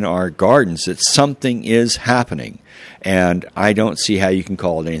in our gardens that something is happening. And I don't see how you can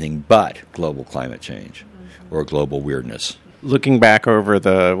call it anything but global climate change or global weirdness. Looking back over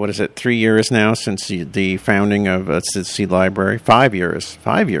 3 years now since the founding of Seed Library? 5 years.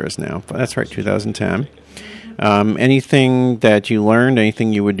 5 years now. That's right, 2010. Anything that you learned,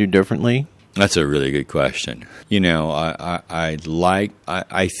 anything you would do differently? That's a really good question. I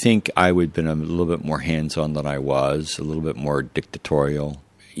think I would have been a little bit more hands-on than I was, a little bit more dictatorial.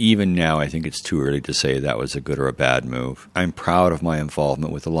 Even now, I think it's too early to say that was a good or a bad move. I'm proud of my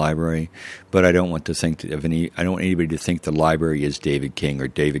involvement with the library, but I don't want to think I don't want anybody to think the library is David King or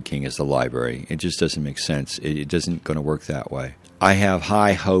David King is the library. It just doesn't make sense. It doesn't going to work that way. I have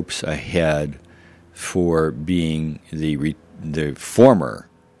high hopes ahead for being the former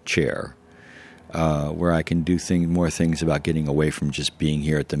chair. Where I can do more things about getting away from just being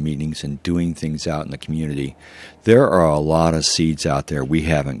here at the meetings and doing things out in the community. There are a lot of seeds out there we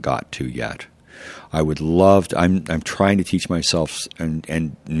haven't got to yet. I would love to. I'm trying to teach myself,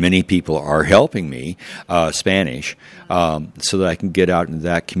 and many people are helping me Spanish, so that I can get out into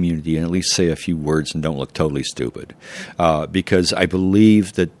that community and at least say a few words and don't look totally stupid. Because I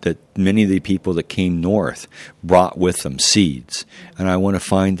believe that many of the people that came north brought with them seeds, and I want to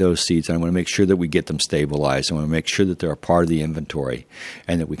find those seeds. And I want to make sure that we get them stabilized. I want to make sure that they're a part of the inventory,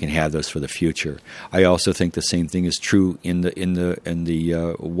 and that we can have those for the future. I also think the same thing is true in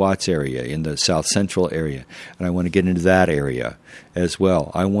the Watts area, in the South Central area, and I want to get into that area as well.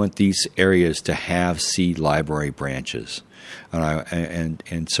 I want these areas to have seed library branches,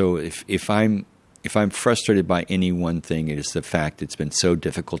 and so if I'm frustrated by any one thing, it is the fact it's been so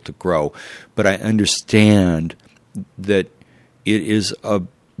difficult to grow. But I understand that it is a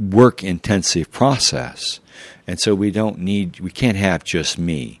work-intensive process, and so we can't have just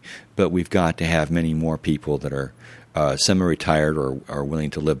me, but we've got to have many more people that are semi-retired or are willing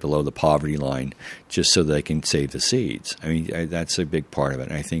to live below the poverty line just so they can save the seeds. I mean, that's a big part of it.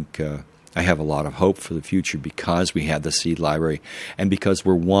 And I think I have a lot of hope for the future because we have the seed library and because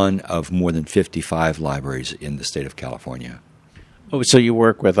we're one of more than 55 libraries in the state of California. Oh, so you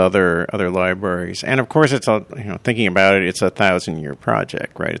work with other libraries, and of course, it's thinking about it, it's a 1,000-year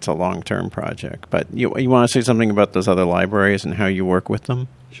project, right? It's a long-term project. But you want to say something about those other libraries and how you work with them?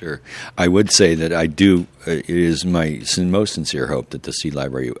 Sure. I would say that I do. It is my most sincere hope that the Seed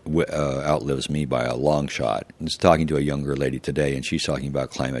Library outlives me by a long shot. I was talking to a younger lady today, and she's talking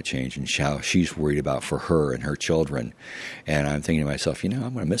about climate change and how she's worried about for her and her children. And I'm thinking to myself, I'm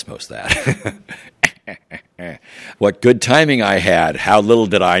going to miss most of that. What good timing I had. How little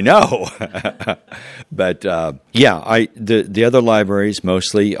did I know. But the other libraries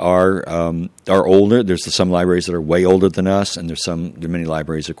mostly are older. There's some libraries that are way older than us, and there are many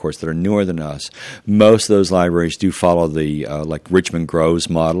libraries, of course, that are newer than us. Most of those libraries do follow the like Richmond Groves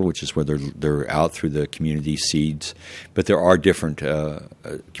model, which is where they're out through the community seeds. But there are different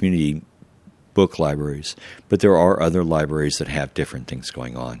community book libraries, but there are other libraries that have different things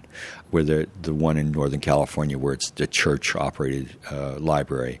going on. Where the one in Northern California, where it's the church-operated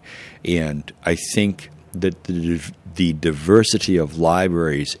library, and I think that the diversity of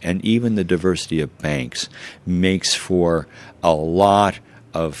libraries and even the diversity of banks makes for a lot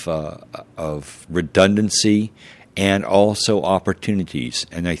of redundancy and also opportunities.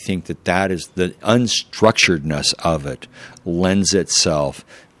 And I think that is the unstructuredness of it lends itself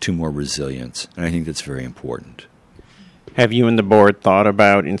to more resilience, and I think that's very important. Have you and the board thought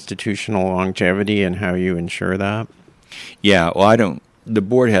about institutional longevity and how you ensure that? Yeah, well, the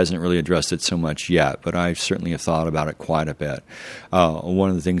board hasn't really addressed it so much yet, but I certainly have thought about it quite a bit. One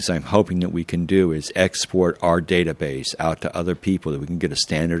of the things I'm hoping that we can do is export our database out to other people, that we can get a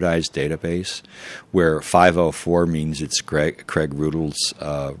standardized database where 504 means it's Craig Rudel's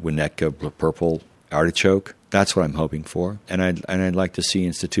Winnetka Purple Artichoke. That's what I'm hoping for, and I'd like to see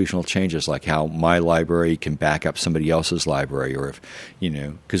institutional changes, like how my library can back up somebody else's library, or if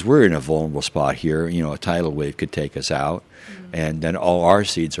because we're in a vulnerable spot here. A tidal wave could take us out, and then all our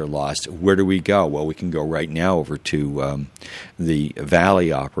seeds are lost. Where do we go? Well, we can go right now over to the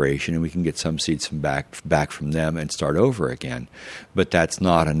Valley operation, and we can get some seeds back from them and start over again. But that's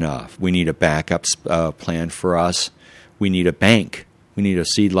not enough. We need a backup plan for us. We need a bank. We need a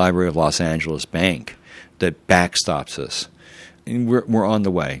Seed Library of Los Angeles bank that backstops us. And we're on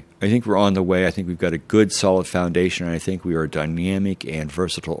the way. I think we're on the way. I think we've got a good, solid foundation, and I think we are a dynamic and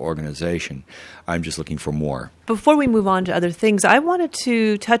versatile organization. I'm just looking for more. Before we move on to other things, I wanted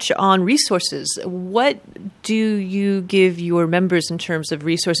to touch on resources. What do you give your members in terms of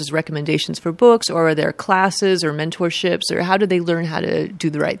resources, recommendations for books, or are there classes or mentorships, or how do they learn how to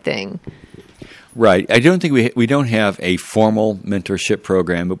do the right thing? Right. I don't think we don't have a formal mentorship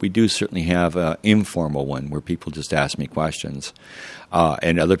program, but we do certainly have an informal one where people just ask me questions,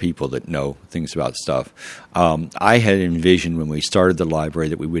 and other people that know things about stuff. I had envisioned when we started the library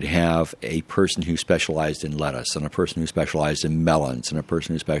that we would have a person who specialized in lettuce, and a person who specialized in melons, and a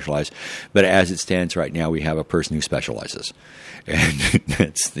person who specialized. But as it stands right now, we have a person who specializes. And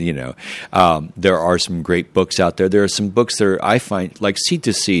that's, there are some great books out there. There are some books that I find, like Seed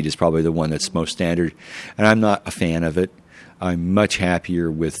to Seed is probably the one that's most standard, and I'm not a fan of it. I'm much happier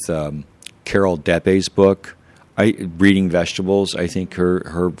with Carol Deppe's book, Breeding Vegetables. I think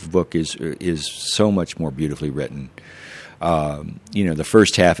her book is so much more beautifully written. The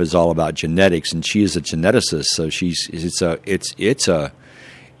first half is all about genetics, and she is a geneticist, so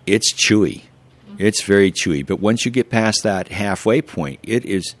it's chewy. It's very chewy, but once you get past that halfway point,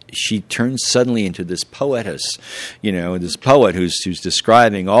 she turns suddenly into this poetess, this poet who's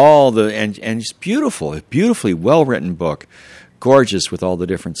describing all and it's beautiful, a beautifully well-written book, gorgeous with all the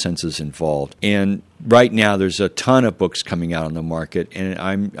different senses involved. And right now there's a ton of books coming out on the market, and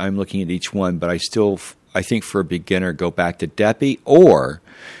I'm looking at each one, but I think for a beginner, go back to Deppe, or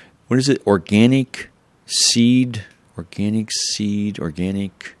what is it? Organic Seed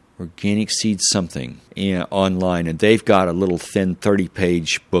something online, and they've got a little thin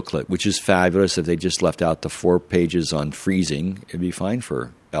 30-page booklet, which is fabulous. If they just left out the 4 pages on freezing, it'd be fine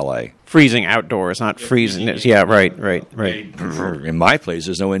for L.A. Freezing outdoors, not freezing. Yeah, right. In my place,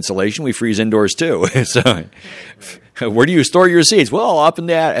 there's no insulation. We freeze indoors too. So, where do you store your seeds? Well, up in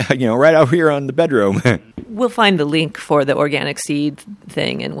that, right out here on the bedroom. We'll find the link for the organic seed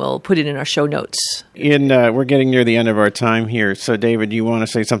thing, and we'll put it in our show notes. We're getting near the end of our time here. So, David, you want to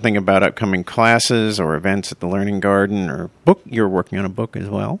say something about upcoming classes or events at the Learning Garden, or book? You're working on a book as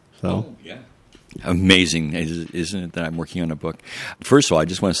well. So. Oh, yeah. Amazing, isn't it, that I'm working on a book? First of all, I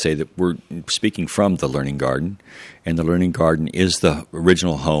just want to say that we're speaking from the Learning Garden, and the Learning Garden is the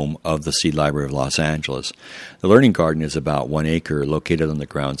original home of the Seed Library of Los Angeles. The Learning Garden is about 1 acre located on the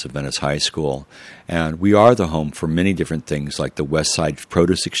grounds of Venice High School, and we are the home for many different things like the West Side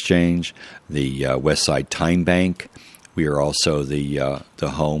Produce Exchange, the West Side Time Bank, We are also the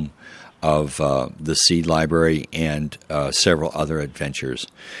home of the Seed Library and several other adventures.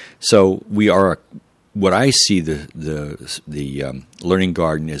 So we are what I see the Learning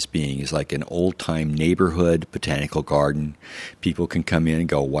Garden as being is like an old-time neighborhood botanical garden. People can come in and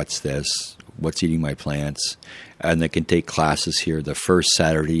go, what's this? What's eating my plants? And they can take classes here. The first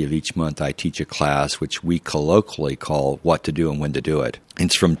Saturday of each month, I teach a class which we colloquially call What to Do and When to Do It.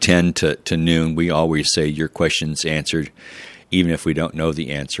 It's from 10 to noon. We always say your question's answered. Even if we don't know the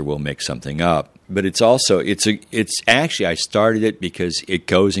answer, we'll make something up. But it's actually I started it because it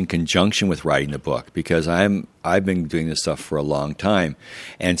goes in conjunction with writing the book, because I've been doing this stuff for a long time,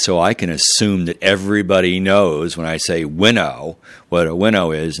 and so I can assume that everybody knows when I say winnow what a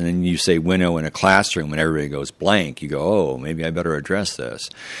winnow is, and then you say winnow in a classroom and everybody goes blank. You go, oh, maybe I better address this.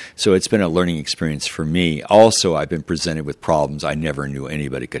 So it's been a learning experience for me. Also, I've been presented with problems I never knew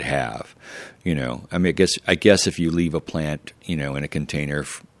anybody could have. I mean, I guess if you leave a plant, in a container,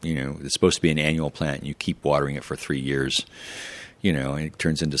 it's supposed to be an annual plant, and you keep watering it for 3 years, and it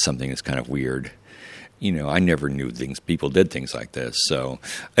turns into something that's kind of weird. I never knew people did things like this. So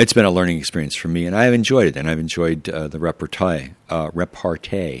it's been a learning experience for me, and I've enjoyed it, and I've enjoyed the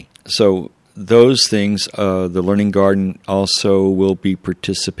repartee. So those things, the Learning Garden also will be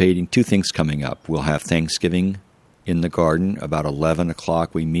participating. 2 things coming up. We'll have Thanksgiving in the garden. About 11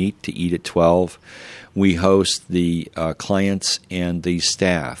 o'clock we meet to eat at 12. We host the clients and the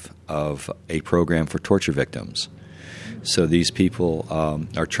staff of a program for torture victims. So these people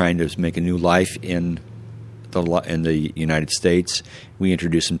are trying to make a new life in the United States. We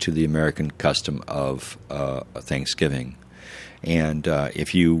introduce them to the American custom of Thanksgiving. And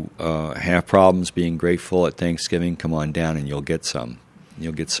if you have problems being grateful at Thanksgiving, come on down and you'll get some.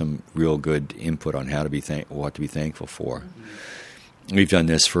 You'll get some real good input on how to what to be thankful for. We've done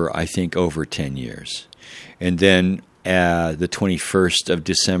this for, I think, over 10 years. And then the 21st of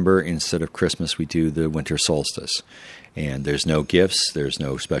December, instead of Christmas, we do the winter solstice. And there's no gifts, there's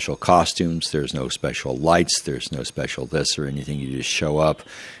no special costumes, there's no special lights, there's no special this or anything. You just show up,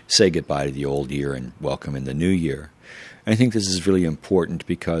 say goodbye to the old year, and welcome in the new year. And I think this is really important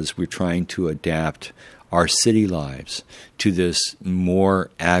because we're trying to adapt our city lives to this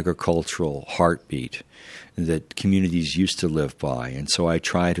more agricultural heartbeat that communities used to live by. And so I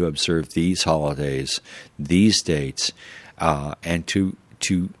try to observe these holidays, these dates, and to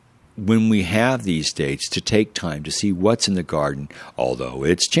when we have these dates, to take time to see what's in the garden, although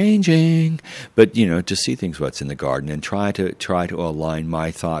it's changing, but to see things what's in the garden and try to align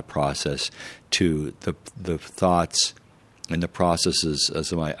my thought process to the thoughts and the processes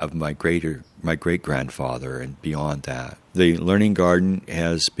of my great-grandfather and beyond that. The Learning Garden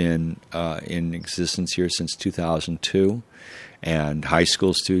has been in existence here since 2002, and high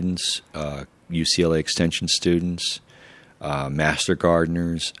school students, UCLA Extension students, master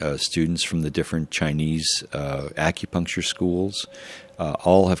gardeners, students from the different Chinese acupuncture schools,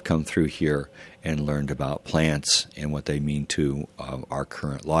 all have come through here and learned about plants and what they mean to our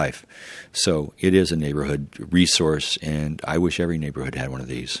current life. So it is a neighborhood resource, and I wish every neighborhood had one of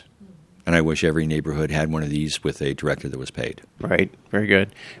these. And I wish every neighborhood had one of these with a director that was paid. Right. Very good.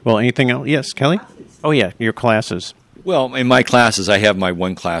 Well, anything else? Yes, Kelly? Oh, yeah, your classes. Well, in my classes, I have my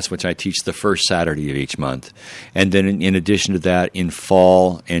one class, which I teach the first Saturday of each month. And then in addition to that, in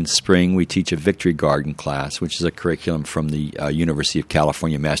fall and spring, we teach a Victory Garden class, which is a curriculum from the University of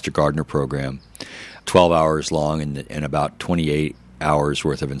California Master Gardener Program, 12 hours long and about 28 hours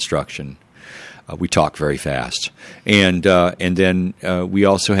worth of instruction. We talk very fast. And then we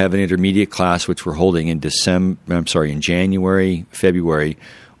also have an intermediate class, which we're holding in January, February,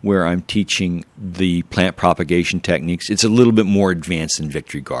 where I'm teaching the plant propagation techniques. It's a little bit more advanced than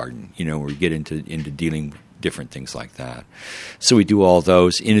Victory Garden, where we get into dealing with different things like that. So we do all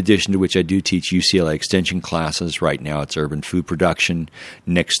those, in addition to which I do teach UCLA Extension classes. Right now it's urban food production.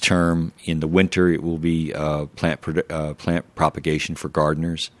 Next term, in the winter, it will be plant propagation for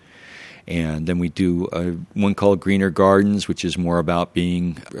gardeners. And then we do one called Greener Gardens, which is more about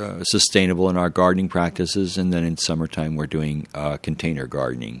being sustainable in our gardening practices. And then in summertime, we're doing container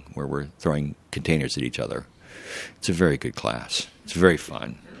gardening, where we're throwing containers at each other. It's a very good class. It's very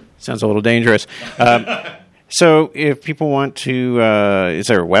fun. Sounds a little dangerous. So if people want to, is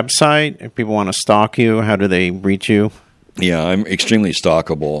there a website? If people want to stalk you, how do they reach you? Yeah, I'm extremely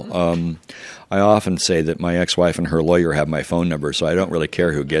stalkable. I often say that my ex-wife and her lawyer have my phone number, so I don't really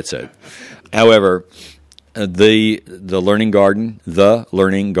care who gets it. However, the Learning Garden,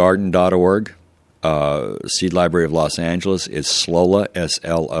 thelearninggarden.org, Seed Library of Los Angeles is SLOLA,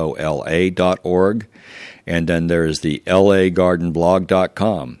 SLOLA.org, and then there's the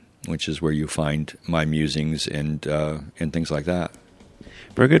lagardenblog.com. which is where you find my musings and things like that.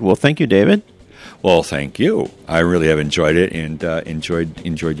 Very good. Well, thank you, David. Well, thank you. I really have enjoyed it and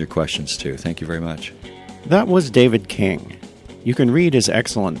enjoyed your questions too. Thank you very much. That was David King. You can read his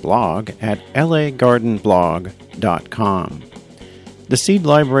excellent blog at lagardenblog.com. The Seed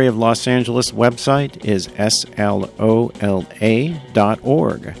Library of Los Angeles website is slola.org.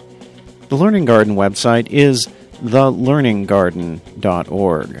 The Learning Garden website is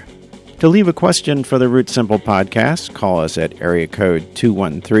thelearninggarden.org. To leave a question for the Root Simple podcast, call us at area code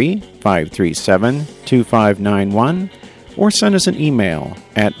 213-537-2591 or send us an email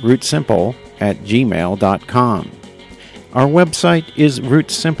at rootsimple@gmail.com. Our website is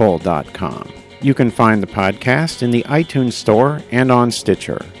rootsimple.com. You can find the podcast in the iTunes Store and on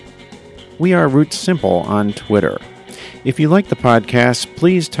Stitcher. We are Root Simple on Twitter. If you like the podcast,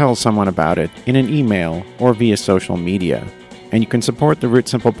 please tell someone about it in an email or via social media. And you can support the Root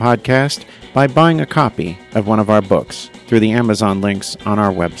Simple podcast by buying a copy of one of our books through the Amazon links on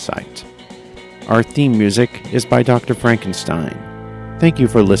our website. Our theme music is by Dr. Frankenstein. Thank you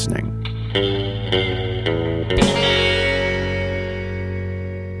for listening.